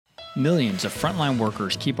Millions of frontline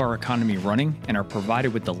workers keep our economy running and are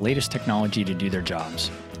provided with the latest technology to do their jobs.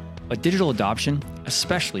 But digital adoption,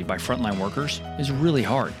 especially by frontline workers, is really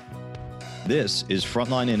hard. This is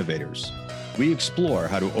Frontline Innovators. We explore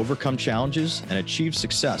how to overcome challenges and achieve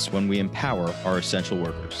success when we empower our essential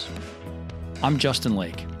workers. I'm Justin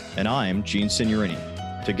Lake. And I'm Gene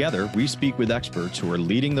Signorini. Together, we speak with experts who are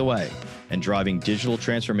leading the way and driving digital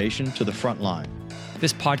transformation to the front line.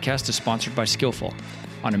 This podcast is sponsored by Skillful,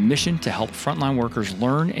 on a mission to help frontline workers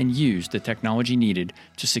learn and use the technology needed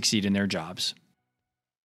to succeed in their jobs.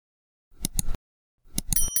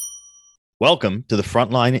 Welcome to the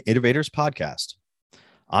Frontline Innovators podcast.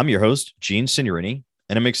 I'm your host, Gene Signorini,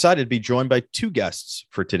 and I'm excited to be joined by two guests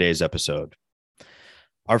for today's episode.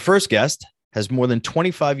 Our first guest has more than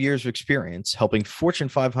 25 years of experience helping Fortune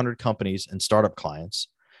 500 companies and startup clients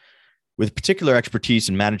with particular expertise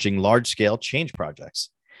in managing large-scale change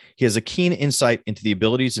projects. He has a keen insight into the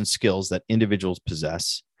abilities and skills that individuals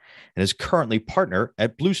possess and is currently partner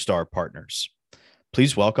at Blue Star Partners.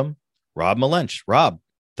 Please welcome Rob Malench. Rob,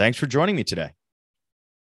 thanks for joining me today.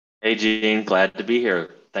 Hey, Gene, glad to be here.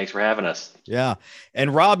 Thanks for having us. Yeah.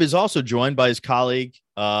 And Rob is also joined by his colleague,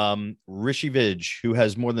 Rishi Vij, who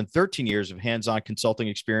has more than 13 years of hands-on consulting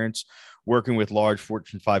experience working with large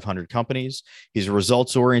Fortune 500 companies. He's a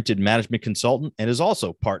results-oriented management consultant and is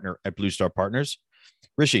also partner at Blue Star Partners.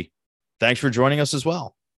 Rishi, thanks for joining us as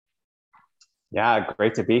well. Yeah,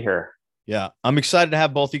 great to be here. Yeah, I'm excited to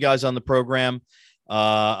have both you guys on the program.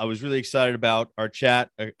 I was really excited about our chat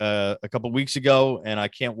a couple of weeks ago, and I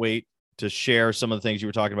can't wait to share some of the things you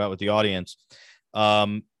were talking about with the audience.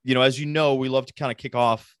 As you know, we love to kind of kick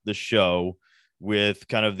off the show with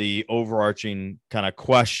kind of the overarching kind of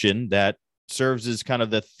question that serves as kind of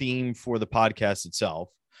the theme for the podcast itself,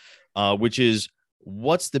 which is,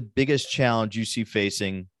 what's the biggest challenge you see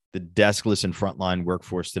facing the deskless and frontline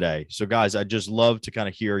workforce today? So guys, I'd just love to kind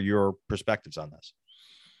of hear your perspectives on this.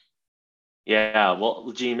 Yeah,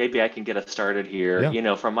 well, Gene, maybe I can get us started here.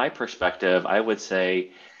 Yeah. From my perspective, I would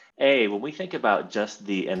say, when we think about just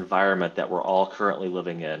the environment that we're all currently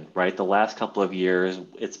living in, right? The last couple of years,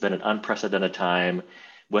 it's been an unprecedented time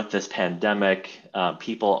with this pandemic.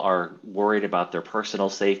 People are worried about their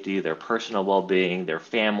personal safety, their personal well-being, their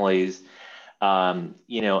families.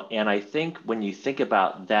 And I think when you think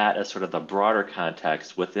about that as sort of the broader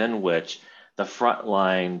context within which the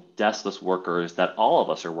frontline deskless workers that all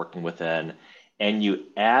of us are working within, and you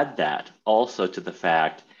add that also to the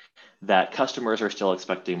fact that customers are still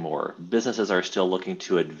expecting more, businesses are still looking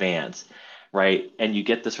to advance, right? And you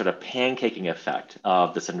get this sort of pancaking effect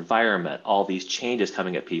of this environment, all these changes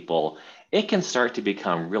coming at people, it can start to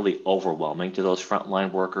become really overwhelming to those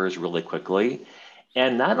frontline workers really quickly.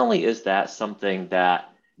 And not only is that something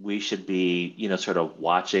that we should be, sort of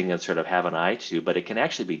watching and sort of have an eye to, but it can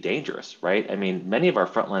actually be dangerous, right? I mean, many of our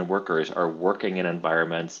frontline workers are working in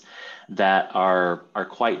environments that are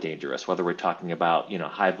quite dangerous, whether we're talking about,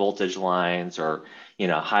 high voltage lines or,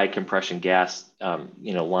 high compression gas,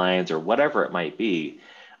 lines or whatever it might be.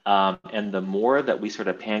 And the more that we sort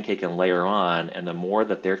of pancake and layer on, and the more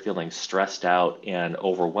that they're feeling stressed out and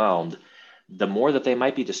overwhelmed, the more that they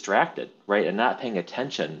might be distracted, right? And not paying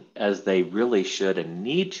attention as they really should and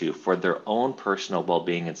need to for their own personal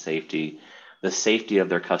well-being and safety, the safety of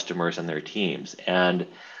their customers and their teams. And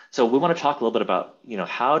so we want to talk a little bit about,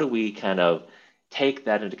 how do we kind of take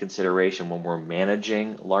that into consideration when we're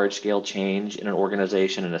managing large-scale change in an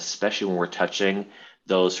organization, and especially when we're touching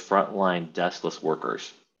those frontline deskless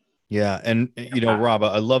workers. Yeah. And, Rob,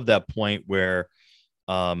 I love that point where,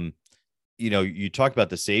 you talk about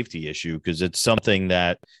the safety issue, because it's something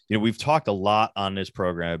that, we've talked a lot on this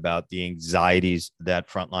program about the anxieties that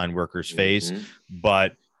frontline workers face.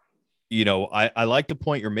 But, I like the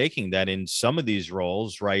point you're making that in some of these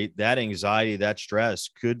roles, right, that anxiety, that stress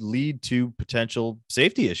could lead to potential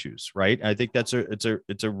safety issues, right? I think it's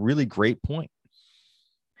a really great point.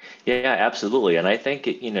 Yeah, absolutely. And I think,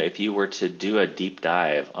 if you were to do a deep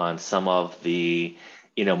dive on some of the,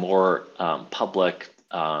 more public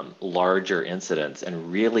larger incidents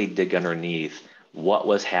and really dig underneath what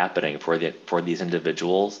was happening for these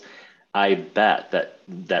individuals, I bet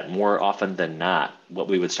that more often than not, what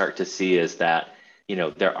we would start to see is that,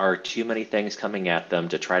 there are too many things coming at them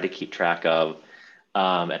to try to keep track of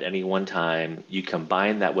at any one time. You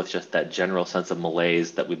combine that with just that general sense of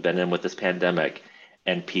malaise that we've been in with this pandemic,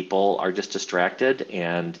 and people are just distracted,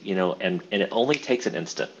 and and it only takes an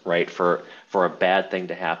instant, right, for a bad thing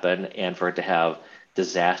to happen and for it to have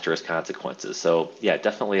disastrous consequences. So yeah,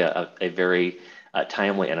 definitely a very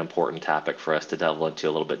timely and important topic for us to delve into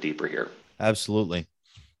a little bit deeper here. Absolutely.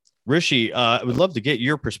 Rishi, I would love to get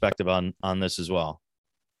your perspective on this as well.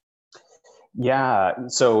 Yeah.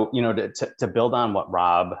 So, to build on what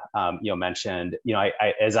Rob, mentioned,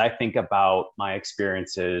 as I think about my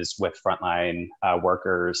experiences with frontline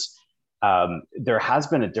workers, there has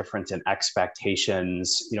been a difference in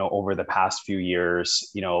expectations, over the past few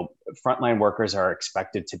years. Frontline workers are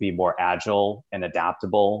expected to be more agile and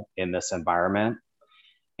adaptable in this environment.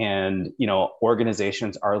 And,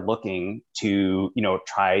 organizations are looking to,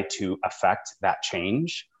 try to affect that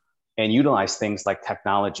change and utilize things like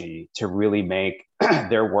technology to really make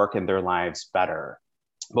their work and their lives better.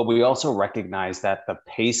 But we also recognize that the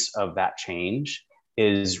pace of that change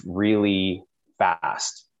is really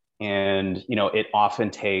fast. And, it often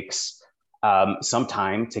takes some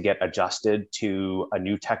time to get adjusted to a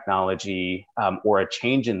new technology or a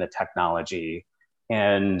change in the technology.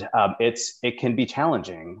 And it can be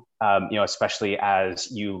challenging, especially as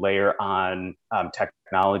you layer on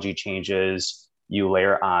technology changes, you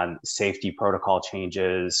layer on safety protocol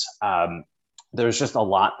changes. There's just a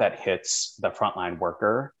lot that hits the frontline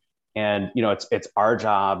worker. And it's our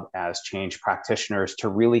job as change practitioners to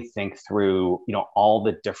really think through all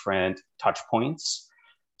the different touch points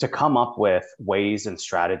to come up with ways and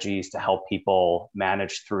strategies to help people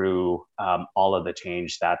manage through all of the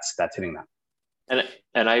change that's hitting them.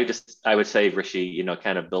 And I would say, Rishi,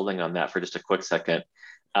 kind of building on that for just a quick second.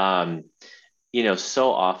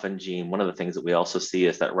 So often, Gene, one of the things that we also see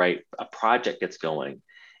is that, right, a project gets going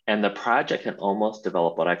and the project can almost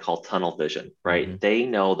develop what I call tunnel vision, right? Mm-hmm. They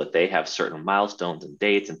know that they have certain milestones and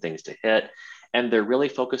dates and things to hit, and they're really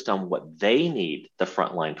focused on what they need the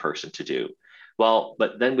frontline person to do. Well,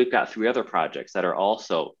 but then we've got 3 other projects that are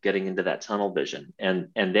also getting into that tunnel vision, and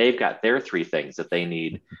they've got their 3 things that they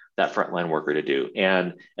need that frontline worker to do,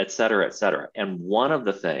 and et cetera, et cetera. And one of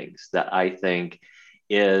the things that I think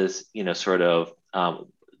is, sort of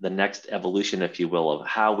the next evolution, if you will, of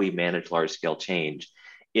how we manage large scale change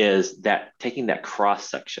is that taking that cross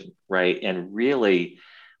section, right? And really,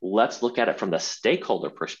 let's look at it from the stakeholder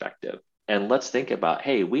perspective. And let's think about,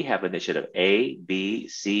 hey, we have initiative A, B,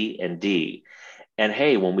 C, and D. And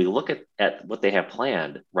hey, when we look at what they have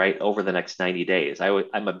planned, right, over the next 90 days,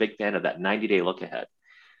 I'm a big fan of that 90-day look ahead.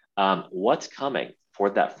 What's coming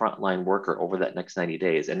for that frontline worker over that next 90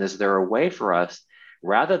 days? And is there a way for us,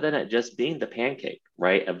 rather than it just being the pancake,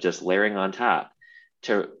 right, of just layering on top,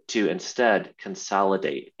 to instead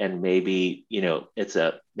consolidate, and maybe it's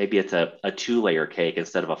a 2-layer cake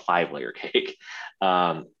instead of a 5-layer cake,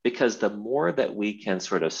 because the more that we can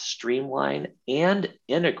sort of streamline and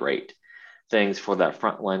integrate things for that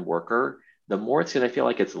frontline worker, the more it's going to feel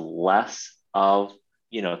like it's less of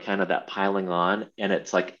kind of that piling on, and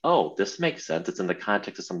it's like, oh, this makes sense. It's in the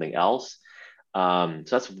context of something else. So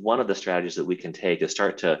that's one of the strategies that we can take to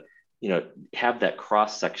start to have that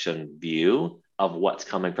cross section view of what's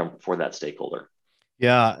coming for that stakeholder.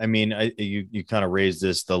 Yeah, I mean, you kind of raised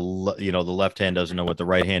this. The left hand doesn't know what the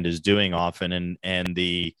right hand is doing often, and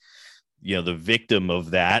the victim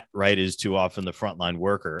of that, right, is too often the frontline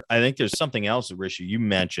worker. I think there's something else, Rishi, you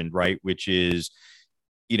mentioned, right, which is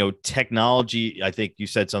technology. I think you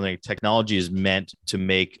said something. Technology is meant to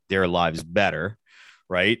make their lives better,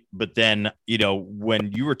 right? But then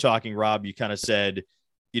when you were talking, Rob, you kind of said,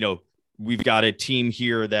 we've got a team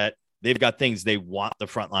here that they've got things they want the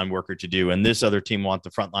frontline worker to do, and this other team want the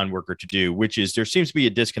frontline worker to do, which is, there seems to be a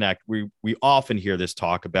disconnect. We often hear this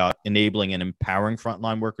talk about enabling and empowering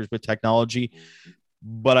frontline workers with technology,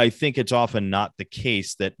 but I think it's often not the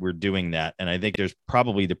case that we're doing that. And I think there's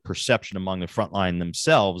probably the perception among the frontline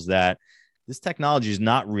themselves that this technology is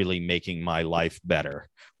not really making my life better.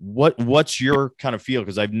 What's your kind of feel?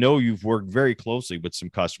 Because I know you've worked very closely with some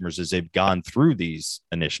customers as they've gone through these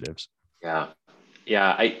initiatives.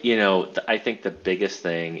 Yeah, I think the biggest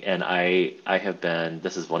thing, and I have been,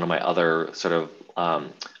 this is one of my other sort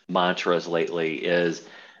of mantras lately, is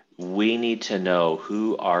we need to know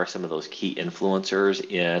who are some of those key influencers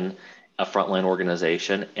in a frontline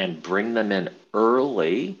organization and bring them in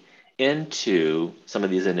early into some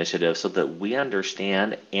of these initiatives so that we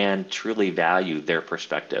understand and truly value their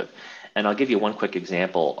perspective. And I'll give you one quick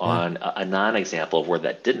example on a non-example of where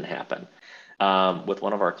that didn't happen. With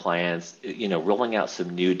one of our clients, rolling out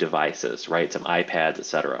some new devices, right? Some iPads, et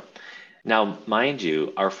cetera. Now, mind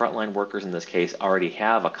you, our frontline workers in this case already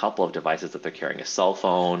have a couple of devices that they're carrying, a cell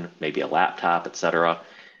phone, maybe a laptop, et cetera.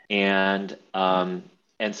 And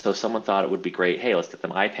so someone thought it would be great, hey, let's get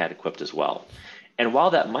them iPad equipped as well. And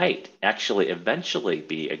while that might actually eventually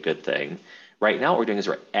be a good thing, right now what we're doing is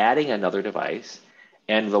we're adding another device.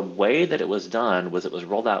 And the way that it was done was it was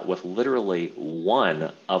rolled out with literally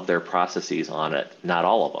one of their processes on it, not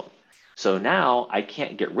all of them. So now I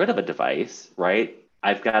can't get rid of a device, right?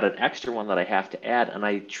 I've got an extra one that I have to add. And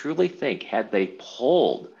I truly think had they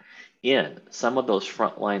pulled in some of those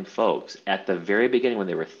frontline folks at the very beginning when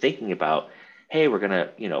they were thinking about, hey, we're gonna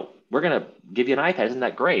give you an iPad, isn't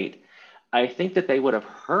that great? I think that they would have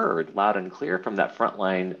heard loud and clear from that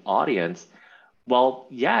frontline audience, well,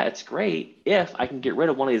 yeah, it's great if I can get rid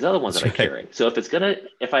of one of these other ones That's that I'm right. carrying. So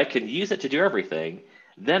if I can use it to do everything,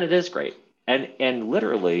 then it is great. And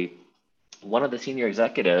literally, one of the senior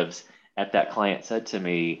executives at that client said to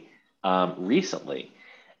me recently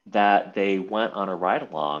that they went on a ride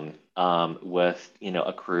along with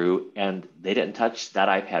a crew and they didn't touch that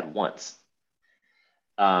iPad once.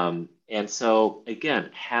 And so again,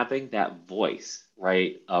 having that voice,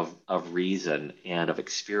 right, of reason and of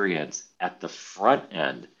experience at the front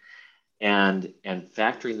end and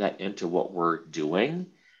factoring that into what we're doing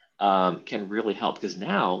can really help because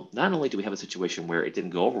now not only do we have a situation where it didn't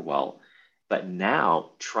go over well, but now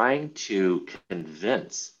trying to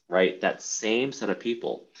convince, right, that same set of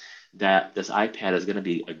people that this iPad is going to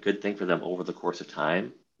be a good thing for them over the course of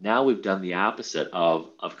time. Now we've done the opposite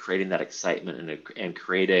of creating that excitement and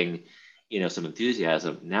creating, some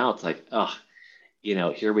enthusiasm. Now it's like, oh,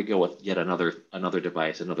 here we go with yet another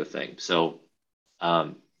device, another thing. So,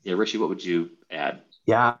 yeah, Rishi, what would you add?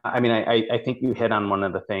 Yeah, I mean, I think you hit on one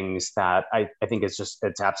of the things that I think it's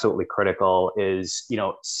absolutely critical is,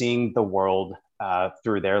 seeing the world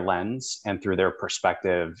through their lens and through their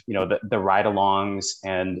perspective, the ride-alongs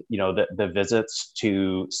and, the visits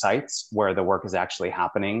to sites where the work is actually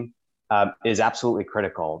happening is absolutely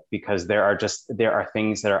critical because there are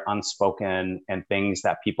things that are unspoken and things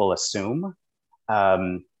that people assume.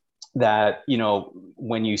 That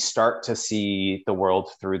when you start to see the world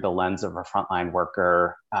through the lens of a frontline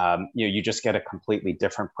worker, you just get a completely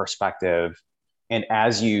different perspective. And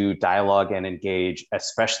as you dialogue and engage,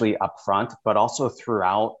 especially upfront, but also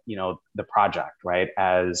throughout the project, right,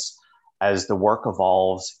 as the work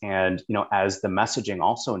evolves and as the messaging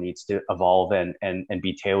also needs to evolve and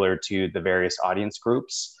be tailored to the various audience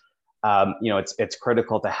groups, it's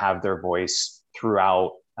critical to have their voice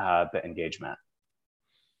throughout the engagement.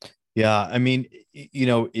 Yeah, I mean,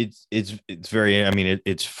 it's very, I mean,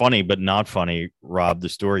 it's funny but not funny, Rob, the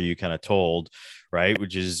story you kind of told, right?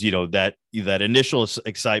 Which is, that initial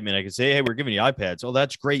excitement. I could say, hey, we're giving you iPads. Oh,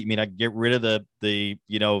 that's great. I mean, I can get rid of the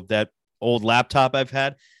that old laptop I've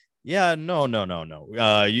had. Yeah, no.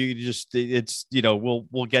 You just, it's,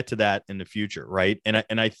 we'll get to that in the future, right? And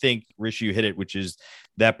I think Rishi, you hit it, which is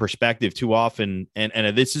that perspective too often,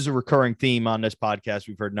 and this is a recurring theme on this podcast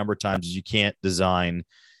we've heard a number of times, is you can't design.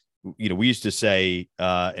 We used to say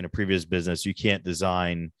in a previous business, you can't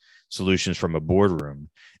design solutions from a boardroom.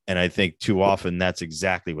 And I think too often that's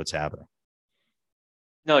exactly what's happening.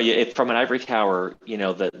 No, yeah, from an ivory tower,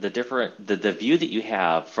 the view that you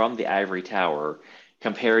have from the ivory tower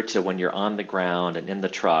compared to when you're on the ground and in the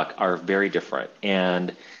truck are very different.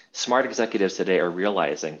 And smart executives today are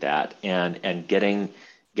realizing that and getting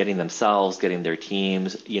themselves, getting their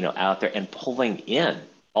teams, out there and pulling in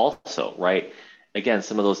also, right? Again,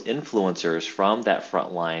 some of those influencers from that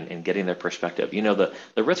front line and getting their perspective. The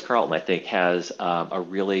Ritz-Carlton, I think, has a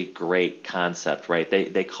really great concept, right?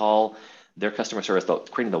 They call their customer service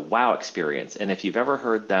creating the wow experience. And if you've ever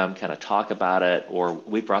heard them kind of talk about it, or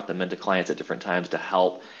we brought them into clients at different times to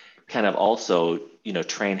help kind of also,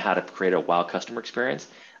 train how to create a wow customer experience.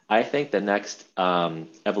 I think the next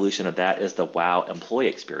evolution of that is the wow employee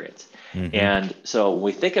experience. Mm-hmm. And so when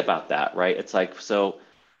we think about that, right, it's like, so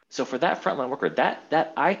for that frontline worker,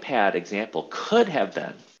 that iPad example could have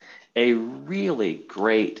been a really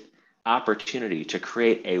great opportunity to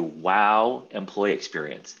create a wow employee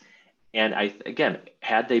experience. And again,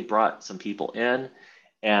 had they brought some people in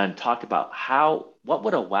and talked about what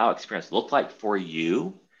would a wow experience look like for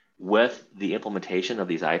you with the implementation of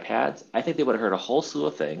these iPads, I think they would have heard a whole slew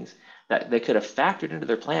of things that they could have factored into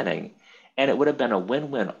their planning, and it would have been a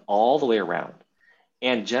win-win all the way around.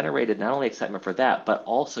 And generated not only excitement for that, but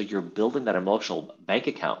also you're building that emotional bank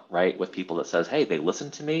account, right, with people that says, hey, they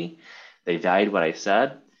listened to me, they valued what I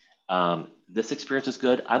said, this experience is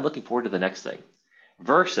good, I'm looking forward to the next thing,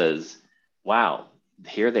 versus, wow,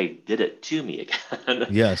 here they did it to me again.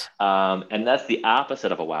 Yes. And that's the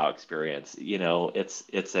opposite of a wow experience.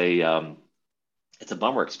 It's a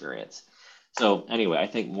bummer experience. So anyway, I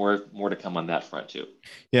think more to come on that front too.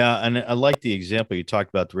 Yeah, and I like the example you talked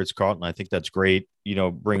about, the Ritz-Carlton. I think that's great,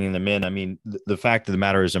 bringing them in. I mean, the fact of the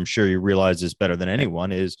matter is, I'm sure you realize this better than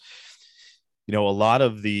anyone, is, a lot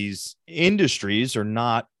of these industries are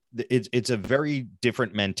not it's a very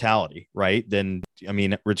different mentality, right? Than, I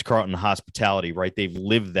mean, Ritz-Carlton hospitality, right? They've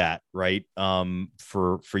lived that, right?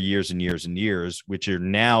 For years and years and years, which are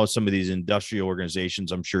now some of these industrial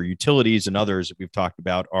organizations, I'm sure utilities and others that we've talked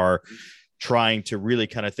about, are trying to really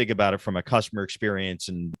kind of think about it from a customer experience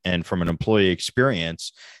and from an employee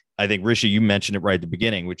experience. I think, Rishi, you mentioned it right at the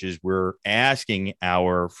beginning, which is we're asking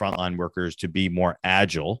our frontline workers to be more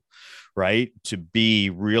agile, right? To be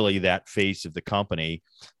really that face of the company.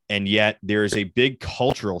 And yet there is a big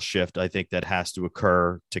cultural shift, I think, that has to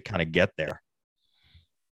occur to kind of get there.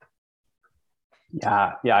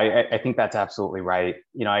 Yeah, I think that's absolutely right.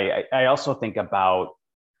 You know, I also think about,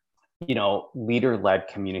 you know, leader-led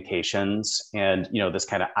communications and, you know, this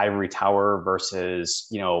kind of ivory tower versus,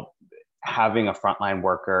 you know, having a frontline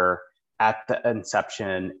worker at the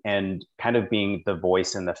inception and kind of being the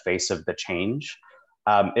voice in the face of the change.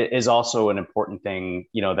 It is also an important thing,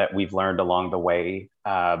 you know, that we've learned along the way.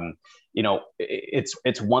 You know,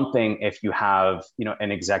 it's one thing if you have, you know,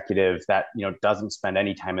 an executive that, you know, doesn't spend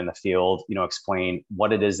any time in the field, you know, explain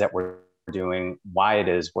what it is that we're doing, why it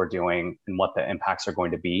is we're doing, and what the impacts are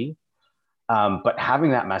going to be. But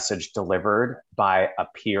having that message delivered by a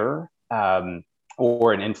peer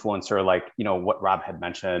or an influencer, like, you know, what Rob had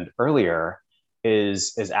mentioned earlier,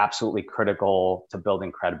 is absolutely critical to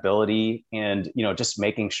building credibility and, you know, just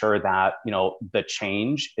making sure that, you know, the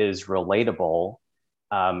change is relatable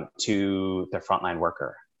to the frontline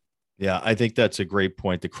worker. Yeah, I think that's a great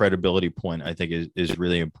point. The credibility point, I think, is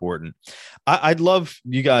really important. I'd love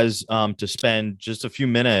you guys to spend just a few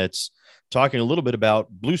minutes talking a little bit about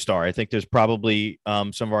Blue Star. I think there's probably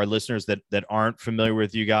some of our listeners that aren't familiar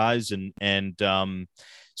with you guys, and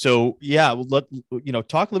so yeah,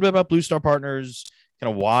 talk a little bit about Blue Star Partners,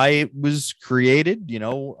 kind of why it was created,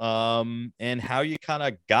 and how you kind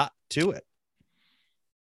of got to it.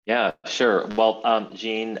 Yeah, sure. Well,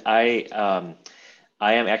 Gene, I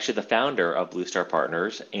am actually the founder of Blue Star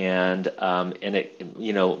Partners, and it,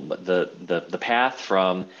 the path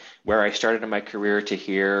from where I started in my career to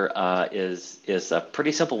here is a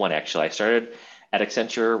pretty simple one, actually. I started at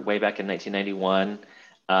Accenture way back in 1991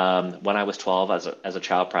 when I was 12 as a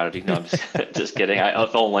child prodigy. No, I'm just kidding.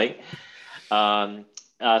 If only. So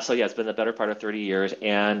yeah, it's been the better part of 30 years,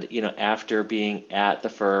 and after being at the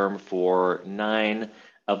firm for 9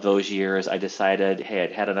 of those years, I decided, hey,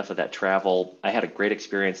 I'd had enough of that travel. I had a great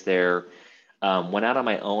experience there. Went out on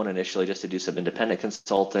my own initially just to do some independent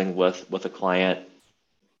consulting with a client.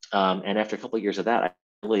 And after a couple of years of that, I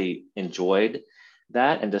really enjoyed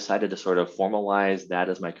that and decided to sort of formalize that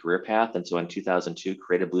as my career path. And so in 2002,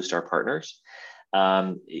 created Blue Star Partners.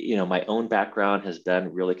 My own background has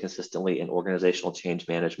been really consistently in organizational change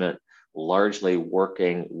management, largely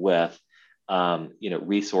working with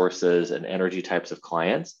resources and energy types of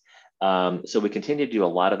clients. So we continue to do a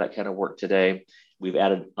lot of that kind of work today. We've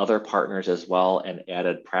added other partners as well and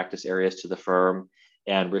added practice areas to the firm.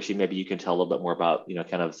 And Rishi, maybe you can tell a little bit more about,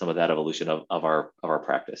 kind of some of that evolution of our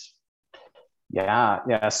practice.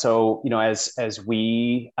 Yeah. So, as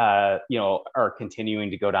we, are continuing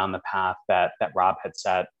to go down the path that Rob had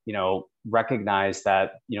set, recognize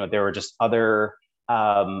that, there were just other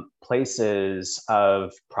places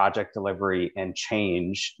of project delivery and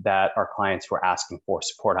change that our clients were asking for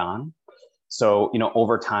support on. So,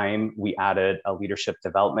 over time, we added a leadership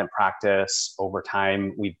development practice. Over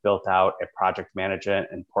time, we've built out a project management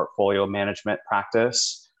and portfolio management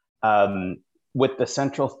practice with the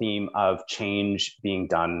central theme of change being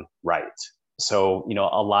done right. So,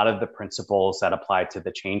 a lot of the principles that apply to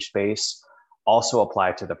the change space also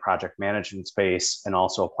apply to the project management space and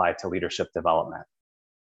also apply to leadership development.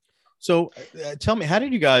 So tell me, how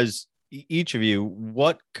did you guys, each of you,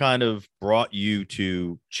 what kind of brought you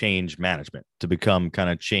to change management, to become kind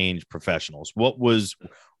of change professionals? What was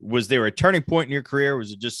there a turning point in your career?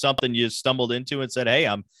 Was it just something you stumbled into and said, hey,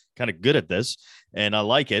 I'm kind of good at this and I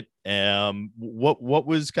like it? What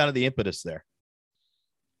was kind of the impetus there?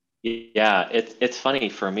 Yeah, it's funny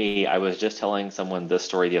for me. I was just telling someone this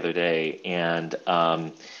story the other day, and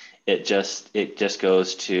it just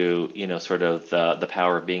goes to, sort of the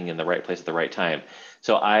power of being in the right place at the right time.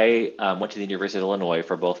 So I went to the University of Illinois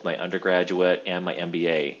for both my undergraduate and my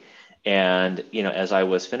MBA. And, as I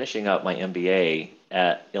was finishing up my MBA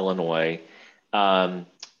at Illinois, I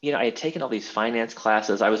had taken all these finance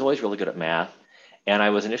classes. I was always really good at math. And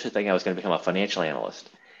I was initially thinking I was going to become a financial analyst.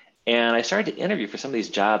 And I started to interview for some of these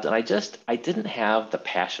jobs, and I didn't have the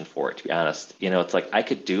passion for it, to be honest. It's like I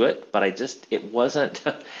could do it, but it wasn't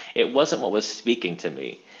what was speaking to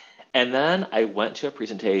me. And then I went to a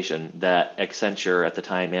presentation that Accenture at the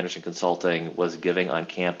time, Management Consulting, was giving on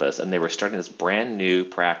campus, and they were starting this brand new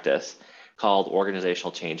practice called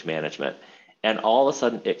organizational change management. And all of a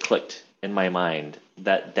sudden it clicked in my mind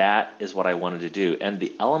that that is what I wanted to do. And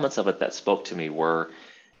the elements of it that spoke to me were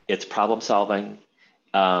it's problem solving,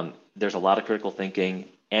 there's a lot of critical thinking,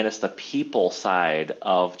 and it's the people side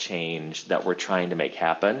of change that we're trying to make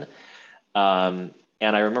happen.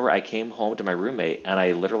 And I remember I came home to my roommate and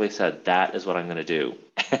I literally said, that is what I'm going to do.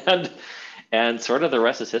 and and sort of the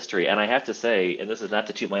rest is history. And I have to say, and this is not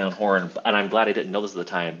to toot my own horn, and I'm glad I didn't know this at the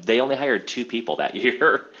time, they only hired 2 people that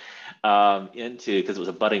year because it was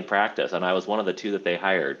a budding practice. And I was one of the 2 that they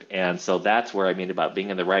hired. And so that's where I mean about being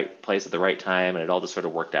in the right place at the right time. And it all just sort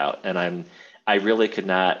of worked out. And I really could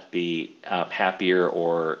not be happier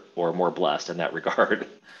or more blessed in that regard.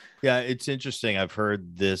 Yeah, it's interesting. I've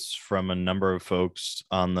heard this from a number of folks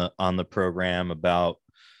on the program about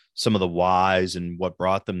some of the whys and what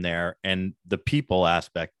brought them there, and the people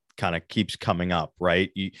aspect kind of keeps coming up,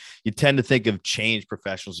 right? You tend to think of change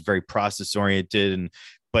professionals as very process oriented,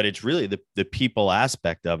 but it's really the people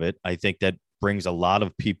aspect of it, I think, that brings a lot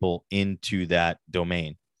of people into that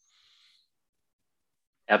domain.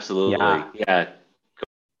 Absolutely. Yeah.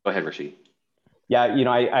 Go ahead, Rishi. Yeah,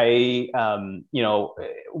 I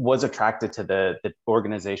was attracted to the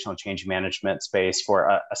organizational change management space for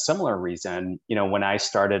a similar reason. When I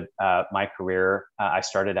started my career, I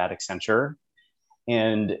started at Accenture,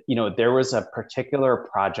 and there was a particular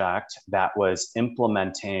project that was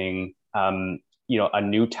implementing a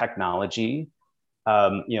new technology.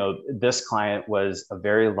 This client was a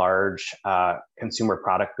very large consumer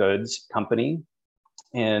product goods company,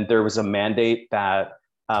 and there was a mandate that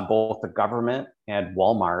both the government and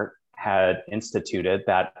Walmart had instituted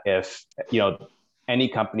that if any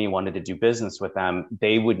company wanted to do business with them,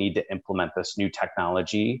 they would need to implement this new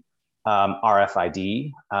technology,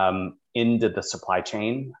 RFID, into the supply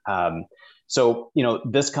chain. So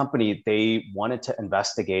this company, they wanted to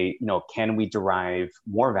investigate, can we derive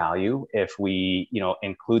more value if we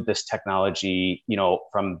include this technology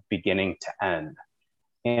from beginning to end.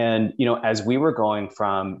 And, as we were going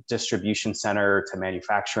from distribution center to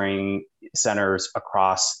manufacturing centers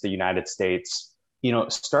across the United States,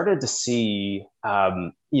 started to see,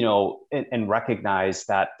 and recognize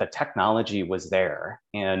that the technology was there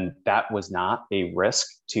and that was not a risk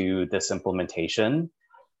to this implementation.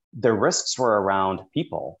 The risks were around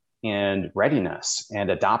people and readiness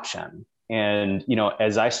and adoption. And,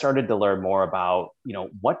 as I started to learn more about,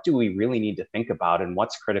 what do we really need to think about and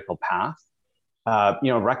what's critical path,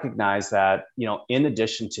 recognize that, in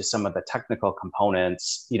addition to some of the technical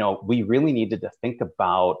components, we really needed to think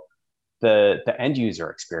about the end user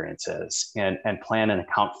experiences and plan and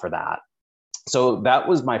account for that. So that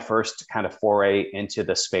was my first kind of foray into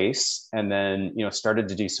the space. And then, started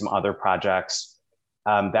to do some other projects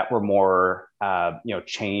that were more,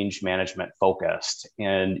 change management focused,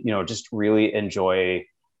 and, just really enjoy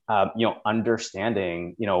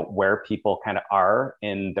understanding, where people kind of are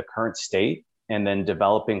in the current state, and then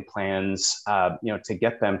developing plans, to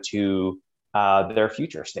get them to their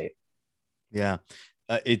future state. Yeah,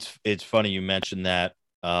 it's funny you mentioned that.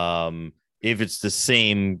 If it's the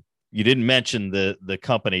same, you didn't mention the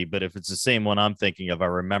company, but if it's the same one I'm thinking of, I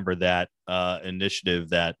remember that initiative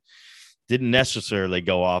that didn't necessarily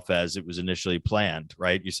go off as it was initially planned,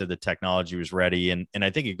 right? You said the technology was ready, and I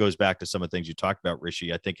think it goes back to some of the things you talked about,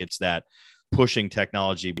 Rishi. I think it's that pushing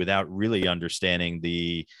technology without really understanding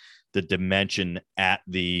the dimension at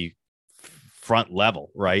the front level,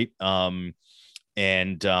 right? I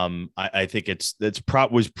think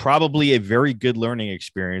was probably a very good learning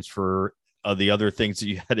experience for the other things that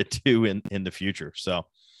you had to do in the future. So,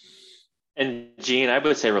 and Gene, I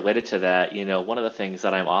would say related to that, one of the things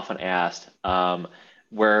that I'm often asked,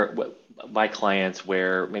 where by clients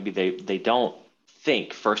where maybe they don't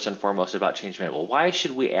think first and foremost about change management. Well, why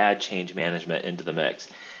should we add change management into the mix?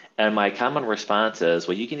 And my common response is,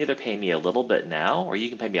 well, you can either pay me a little bit now or you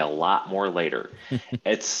can pay me a lot more later.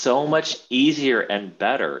 It's so much easier and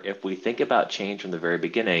better if we think about change from the very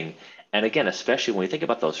beginning. And again, especially when we think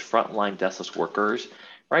about those frontline deskless workers,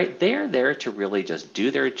 right? They're there to really just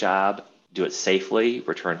do their job, do it safely,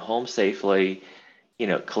 return home safely,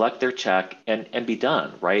 collect their check and be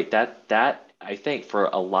done, right? That I think for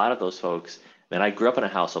a lot of those folks, and I grew up in a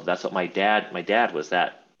household, that's what my dad was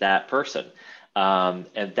that person.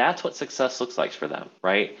 And that's what success looks like for them,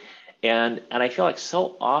 right? And I feel like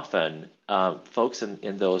so often folks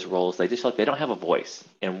in those roles, they just feel like they don't have a voice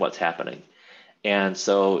in what's happening. And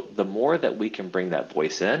so the more that we can bring that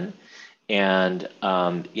voice in and,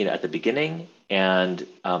 at the beginning and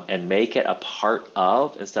make it a part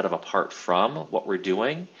of instead of apart from what we're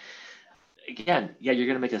doing, again, yeah, you're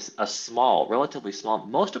going to make a small, relatively small.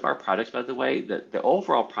 Most of our projects, by the way, the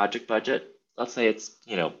overall project budget, let's say it's,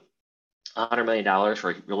 $100 million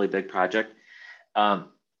for a really big project. 10%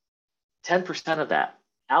 of that,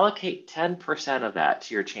 allocate 10% of that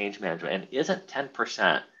to your change management. And isn't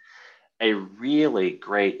 10% a really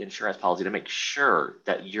great insurance policy to make sure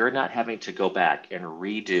that you're not having to go back and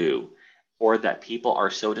redo, or that people are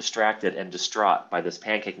so distracted and distraught by this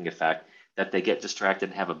pancaking effect that they get distracted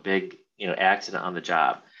and have a big, accident on the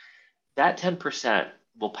job? That 10%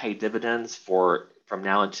 will pay dividends for from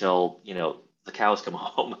now until, the cows come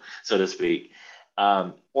home, so to speak.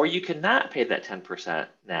 Or you cannot pay that 10%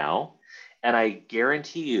 now. And I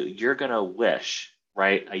guarantee you, you're going to wish,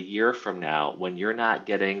 right, a year from now, when you're not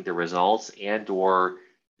getting the results, and or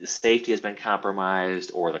the safety has been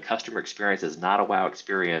compromised, or the customer experience is not a wow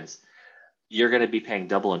experience, you're going to be paying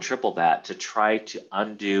double and triple that to try to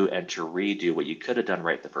undo and to redo what you could have done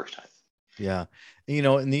right the first time. Yeah.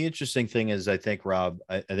 And the interesting thing is, I think, Rob,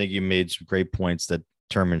 I think you made some great points that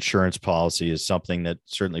term insurance policy is something that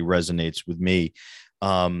certainly resonates with me.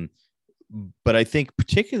 But I think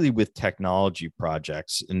particularly with technology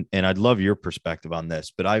projects, and I'd love your perspective on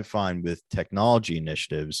this, but I find with technology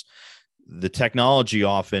initiatives, the technology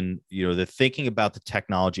often, the thinking about the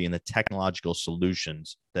technology and the technological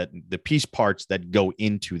solutions, that the piece parts that go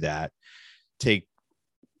into that take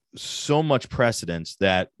so much precedence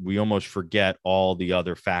that we almost forget all the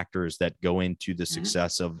other factors that go into the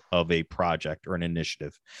success of a project or an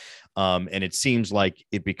initiative. And it seems like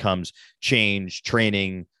it becomes change,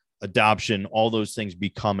 training, adoption, all those things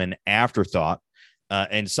become an afterthought,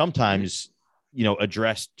 and sometimes,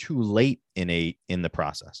 addressed too late in the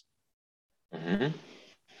process. Mm-hmm.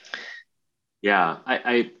 Yeah,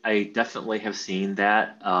 I definitely have seen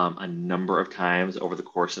that a number of times over the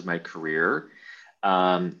course of my career,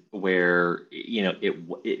 where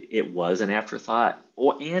it was an afterthought,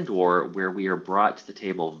 or where we are brought to the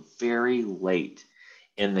table very late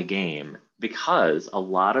in the game, because a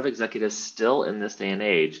lot of executives still in this day and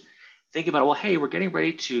age think about, well, hey, we're getting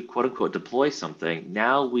ready to quote unquote deploy something.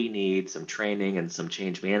 Now we need some training and some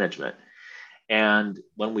change management. And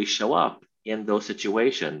when we show up in those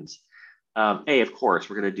situations, of course,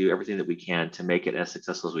 we're going to do everything that we can to make it as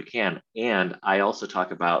successful as we can. And I also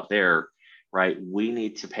talk about there, right, we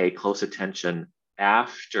need to pay close attention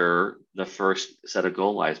after the first set of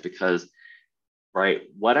go lives, because, right,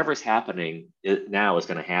 whatever's happening now is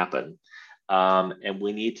going to happen. And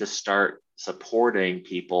we need to start supporting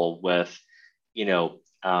people with,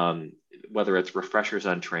 whether it's refreshers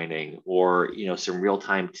on training, or, some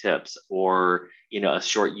real-time tips, or, a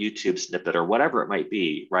short YouTube snippet, or whatever it might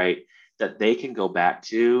be, right, that they can go back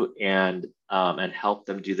to and help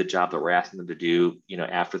them do the job that we're asking them to do,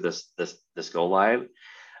 after this go live.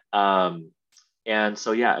 And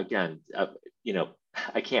so, yeah, again,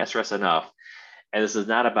 I can't stress enough. And this is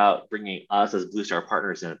not about bringing us as Blue Star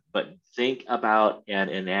partners in, but think about and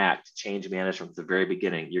enact change management from the very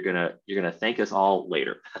beginning. You're gonna thank us all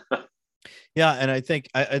later. Yeah, and I think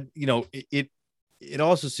it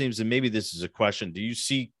also seems that maybe this is a question. Do you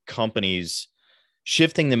see companies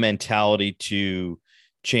shifting the mentality to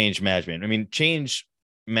change management? I mean, change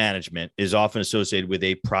management is often associated with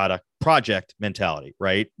a project mentality,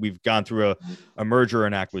 right? We've gone through a merger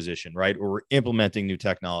and acquisition, right? Or we're implementing new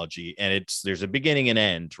technology, and there's a beginning and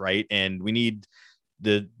end, right? And we need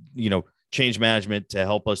the, change management to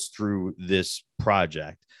help us through this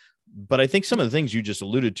project. But I think some of the things you just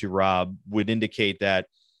alluded to, Rob, would indicate that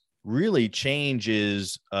really change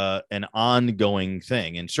is an ongoing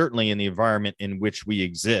thing. And certainly in the environment in which we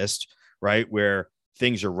exist, right, where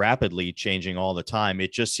things are rapidly changing all the time,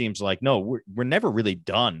 it just seems like, no, we're never really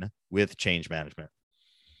done with change management.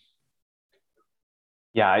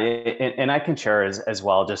 Yeah, and I can share as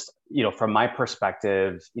well, just, from my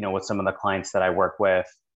perspective, with some of the clients that I work with,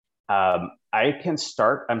 I'm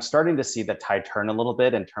starting to see the tide turn a little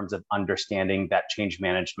bit in terms of understanding that change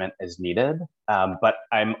management is needed. But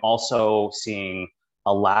I'm also seeing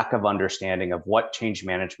a lack of understanding of what change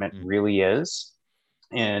management really is,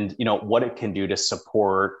 and, what it can do to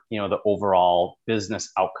support, the overall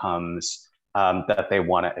business outcomes that they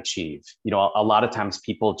want to achieve. A lot of times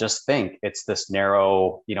people just think it's this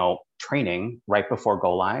narrow, training right before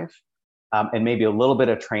go live. And maybe a little bit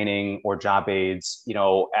of training or job aids,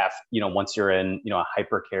 once you're in, a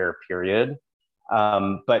hypercare period.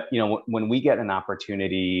 But, when we get an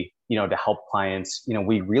opportunity, to help clients,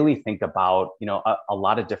 we really think about, a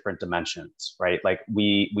lot of different dimensions, right? Like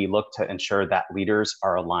we look to ensure that leaders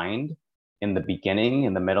are aligned in the beginning,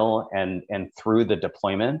 in the middle, and through the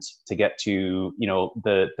deployment to get to,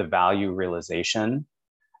 the value realization.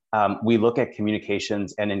 we look at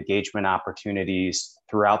communications and engagement opportunities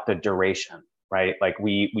throughout the duration, right? Like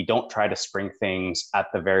we don't try to spring things at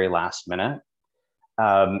the very last minute.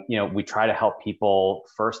 We try to help people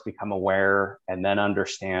first become aware and then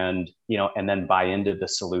understand, and then buy into the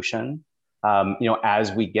solution,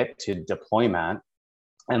 as we get to deployment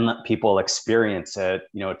and let people experience it,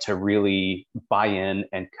 to really buy in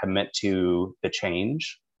and commit to the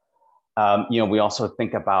change. We also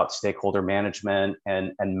think about stakeholder management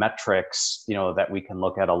and metrics, that we can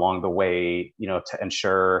look at along the way, to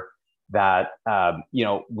ensure that,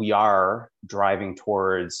 we are driving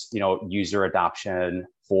towards, user adoption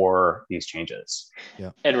for these changes.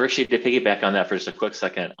 Yeah. And Rishi, to piggyback on that for just a quick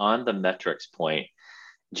second, on the metrics point,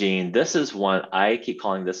 Gene, this is one I keep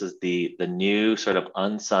calling this is the new sort of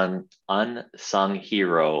unsung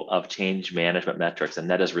hero of change management metrics, and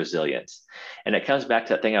that is resilience. And it comes back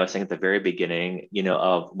to that thing I was saying at the very beginning,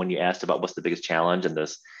 of when you asked about what's the biggest challenge in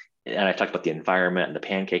this, and I talked about the environment and the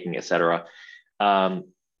pancaking, et cetera.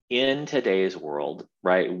 In today's world,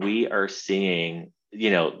 right, we are seeing,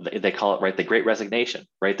 they call it, right, the great resignation,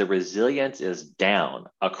 right? The resilience is down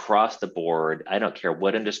across the board. I don't care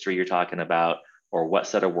what industry you're talking about or what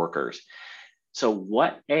set of workers. So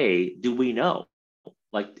what do we know?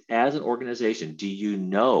 Like, as an organization, do you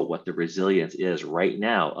know what the resilience is right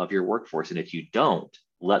now of your workforce? And if you don't,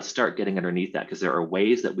 let's start getting underneath that, because there are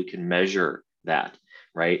ways that we can measure that,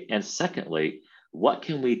 right? And secondly, what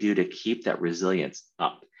can we do to keep that resilience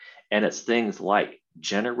up? And it's things like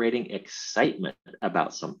generating excitement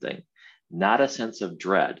about something, not a sense of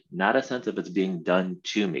dread, not a sense of it's being done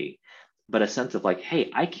to me, but a sense of like, hey,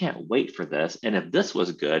 I can't wait for this. And if this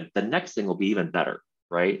was good, the next thing will be even better,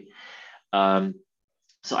 right?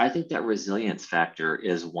 So I think that resilience factor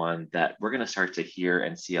is one that we're going to start to hear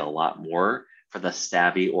and see a lot more for the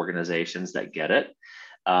savvy organizations that get it.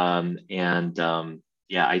 I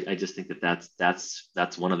just think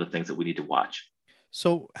that's one of the things that we need to watch.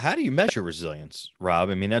 So how do you measure resilience, Rob?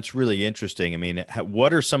 I mean, that's really interesting. I mean,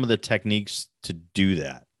 what are some of the techniques to do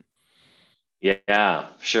that? Yeah,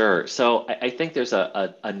 sure. So I think there's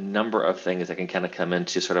a number of things that can kind of come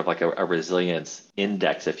into sort of like a resilience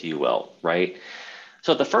index, if you will, right?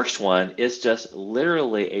 So the first one is just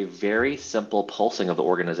literally a very simple pulsing of the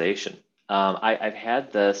organization. I've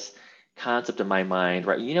had this concept in my mind,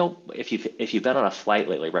 right? If you've been on a flight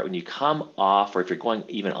lately, right, when you come off, or if you're going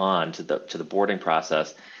even on to the boarding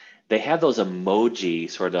process, they have those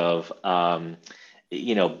emoji sort of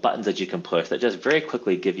buttons that you can push that just very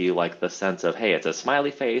quickly give you like the sense of, hey, it's a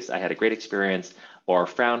smiley face, I had a great experience, or a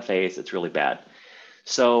frown face, it's really bad.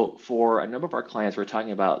 So for a number of our clients, we're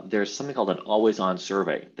talking about there's something called an always-on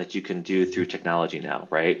survey that you can do through technology now,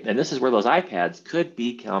 right? And this is where those iPads could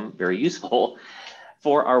become very useful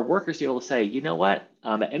for our workers to be able to say, you know what,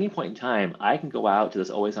 at any point in time, I can go out to this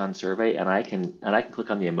always-on survey and I can click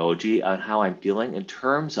on the emoji on how I'm feeling in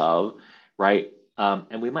terms of, right?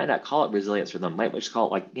 And we might not call it resilience for them, might just call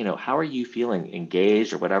it like, how are you feeling,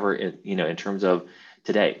 engaged or whatever, in terms of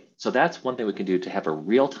today. So that's one thing we can do to have a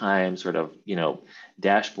real-time sort of,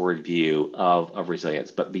 dashboard view of resilience.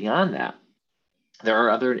 But beyond that, there are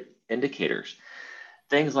other indicators.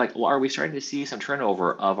 Things like, well, are we starting to see some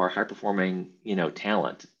turnover of our high-performing,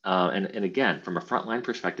 talent? And again, from a frontline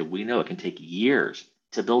perspective, we know it can take years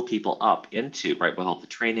to build people up into, right, with all the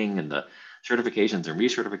training and the certifications and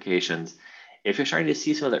recertifications. If you're starting to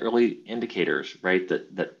see some of the early indicators, right,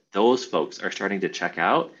 that those folks are starting to check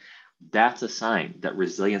out, that's a sign that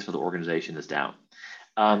resilience for the organization is down.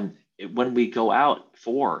 When we go out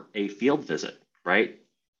for a field visit, right,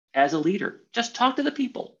 as a leader, just talk to the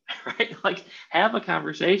people, right? Like, have a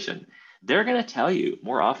conversation. They're going to tell you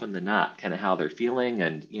more often than not kind of how they're feeling,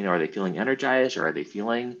 and are they feeling energized or are they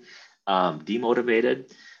feeling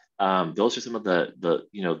demotivated? Those are some of the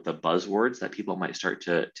buzzwords that people might start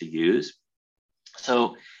to use.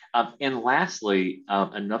 So, and lastly,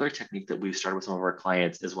 another technique that we've started with some of our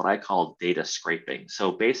clients is what I call data scraping.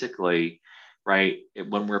 So basically, right,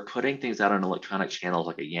 when we're putting things out on electronic channels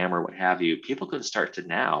like a Yammer or what have you, people can start to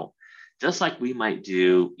now, just like we might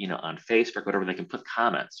do, on Facebook, whatever, they can put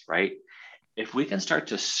comments, right? If we can start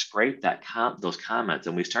to scrape those comments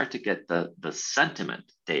and we start to get the sentiment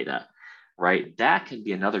data, right, that can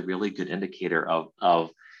be another really good indicator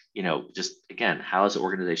of just again, how is the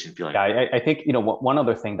organization feeling? Yeah, I think, one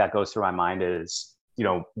other thing that goes through my mind is,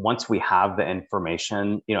 once we have the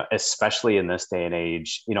information, especially in this day and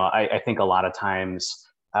age, I think a lot of times,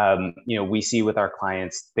 we see with our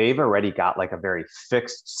clients, they've already got like a very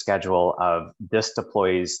fixed schedule of this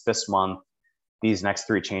deploys this month, these next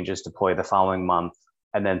 3 changes deploy the following month,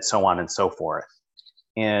 and then so on and so forth.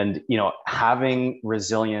 And, having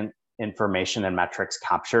resilient information and metrics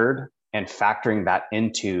captured and factoring that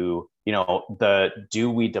into, do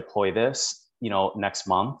we deploy this, next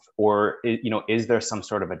month, or, is there some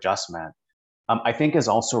sort of adjustment? I think is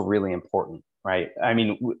also really important, right? I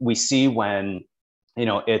mean, we see when,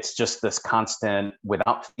 it's just this constant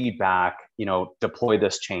without feedback, deploy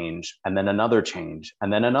this change and then another change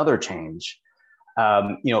and then another change.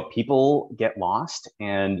 People get lost,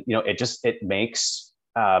 and, it makes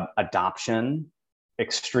adoption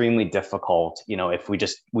extremely difficult,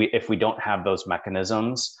 if we don't have those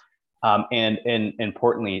mechanisms, and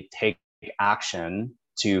importantly, take action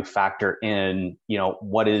to factor in,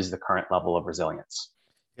 what is the current level of resilience.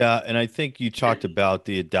 Yeah, and I think you talked about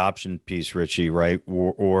the adoption piece, Richie, right?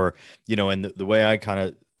 And the way I kind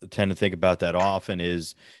of tend to think about that often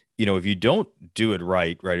is, if you don't do it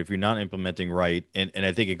right, if you're not implementing right, and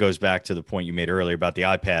I think it goes back to the point you made earlier about the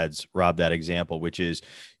iPads, Rob, that example, which is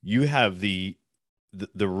you have the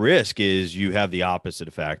risk is you have the opposite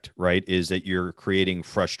effect, right? Is that you're creating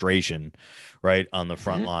frustration, right, on the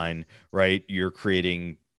front line, right? You're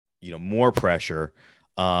creating, more pressure.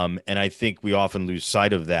 And I think we often lose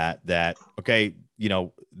sight of that, okay,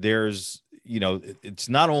 there's, it's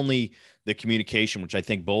not only the communication, which I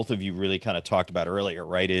think both of you really kind of talked about earlier,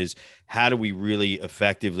 right? Is how do we really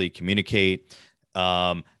effectively communicate?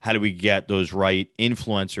 How do we get those right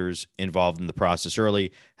influencers involved in the process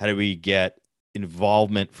early? How do we get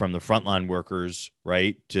involvement from the frontline workers,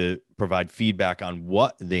 right, to provide feedback on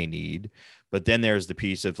what they need? But then there's the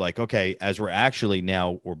piece of like, okay, as we're actually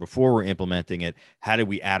now or before we're implementing it, how do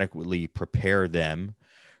we adequately prepare them,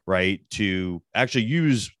 right, to actually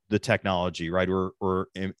use the technology, right, or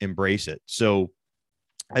embrace it? So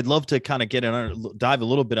I'd love to kind of dive a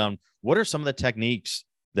little bit on what are some of the techniques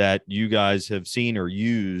that you guys have seen or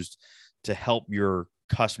used to help your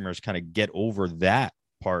customers kind of get over that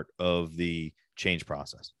part of the change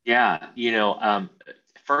process? Yeah,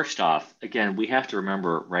 first off, again, we have to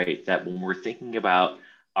remember, right, that when we're thinking about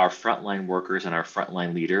our frontline workers and our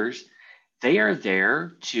frontline leaders, they are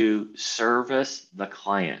there to service the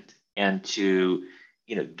client and to,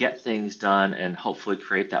 get things done and hopefully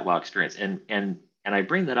create that wow experience. And I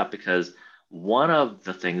bring that up because one of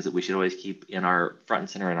the things that we should always keep in our front and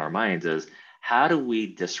center in our minds is how do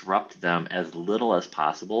we disrupt them as little as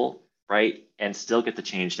possible, right, and still get the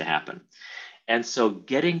change to happen. And so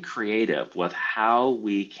getting creative with how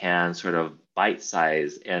we can sort of bite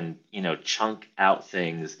size and, chunk out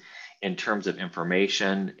things in terms of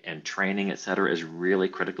information and training, et cetera, is really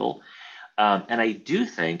critical. And I do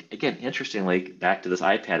think, again, interestingly, back to this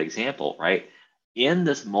iPad example, right? In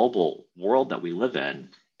this mobile world that we live in,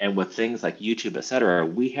 and with things like YouTube, et cetera,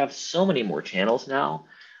 we have so many more channels now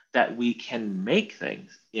that we can make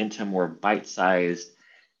things into more bite-sized,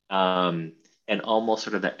 and almost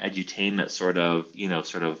sort of the edutainment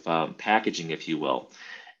sort of packaging, if you will.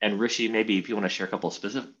 And Rishi, maybe if you want to share a couple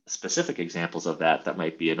of specific examples of that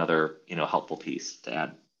might be another, helpful piece to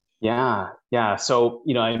add. Yeah. So,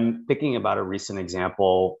 I'm thinking about a recent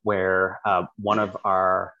example where one of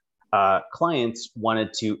our clients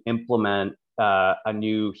wanted to implement a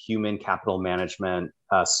new human capital management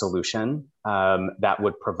solution that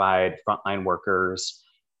would provide frontline workers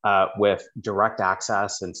with direct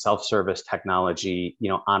access and self-service technology,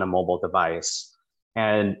 on a mobile device.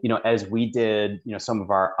 And, as we did, some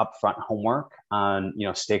of our upfront homework on,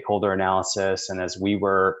 stakeholder analysis, and as we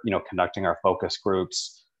were, conducting our focus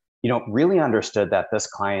groups, really understood that this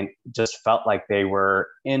client just felt like they were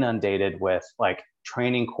inundated with like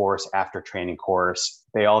training course after training course.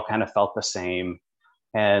 They all kind of felt the same.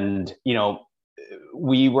 And,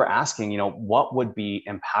 we were asking, what would be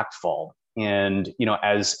impactful? And,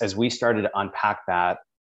 as we started to unpack that,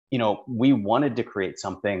 we wanted to create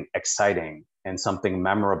something exciting and something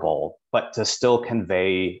memorable, but to still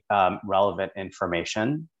convey relevant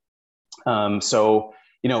information. So,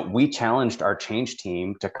 we challenged our change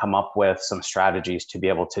team to come up with some strategies to be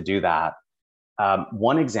able to do that.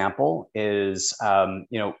 One example is,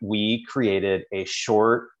 we created a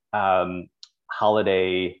short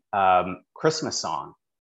holiday Christmas song.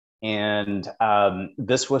 And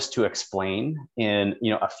this was to explain in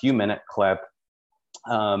a few minute clip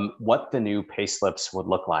what the new payslips would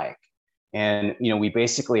look like. And we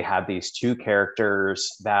basically had these two characters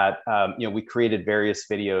that we created various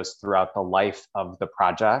videos throughout the life of the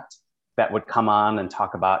project that would come on and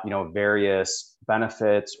talk about various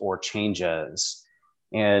benefits or changes.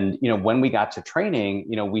 And when we got to training,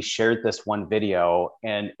 we shared this one video,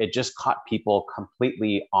 and it just caught people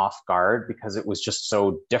completely off guard because it was just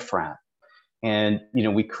so different. And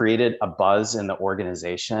we created a buzz in the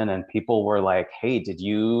organization, and people were like, "Hey, did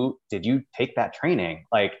you take that training?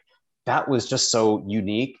 Like, that was just so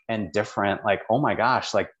unique and different. Like, oh my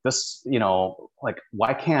gosh, like this, like,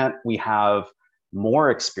 why can't we have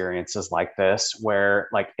more experiences like this where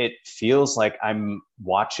like it feels like I'm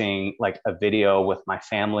watching like a video with my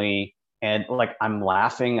family, and like I'm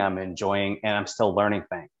laughing, I'm enjoying, and I'm still learning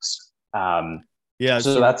things. Yeah.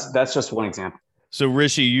 So that's just one example. So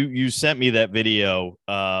Rishi, you sent me that video,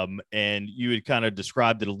 and you had kind of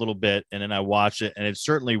described it a little bit, and then I watched it, and it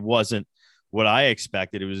certainly wasn't what I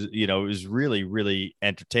expected. It was, it was really, really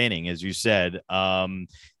entertaining, as you said. And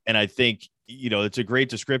I think, it's a great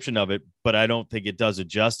description of it, but I don't think it does it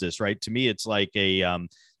justice, right? To me, it's like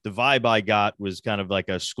the vibe I got was kind of like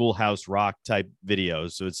a Schoolhouse Rock type video.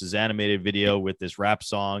 So it's this animated video with this rap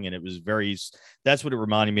song, and it was that's what it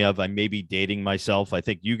reminded me of. I may be dating myself. I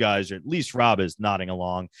think you guys, or at least Rob, is nodding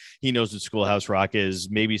along. He knows what Schoolhouse Rock is.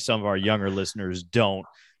 Maybe some of our younger listeners don't.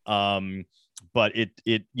 But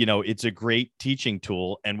it's a great teaching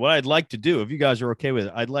tool. And what I'd like to do, if you guys are okay with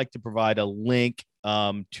it, I'd like to provide a link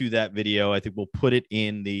to that video. I think we'll put it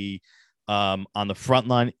in the on the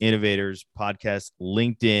Frontline Innovators podcast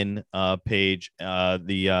LinkedIn page,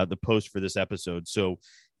 the post for this episode. So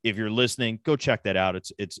if you're listening, go check that out.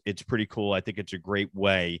 It's pretty cool. I think it's a great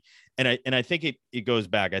way, and I think it goes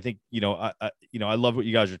back. I think I love what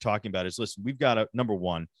you guys are talking about. Is listen, we've got to, number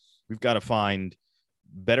one, we've got to find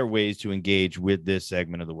better ways to engage with this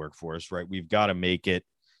segment of the workforce, right? We've got to make it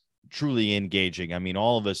truly engaging. I mean,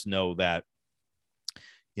 all of us know that,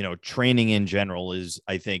 training in general is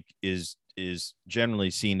generally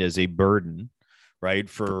seen as a burden, right?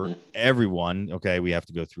 For everyone. Okay. We have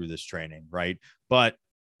to go through this training, right? But,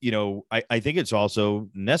 I think it's also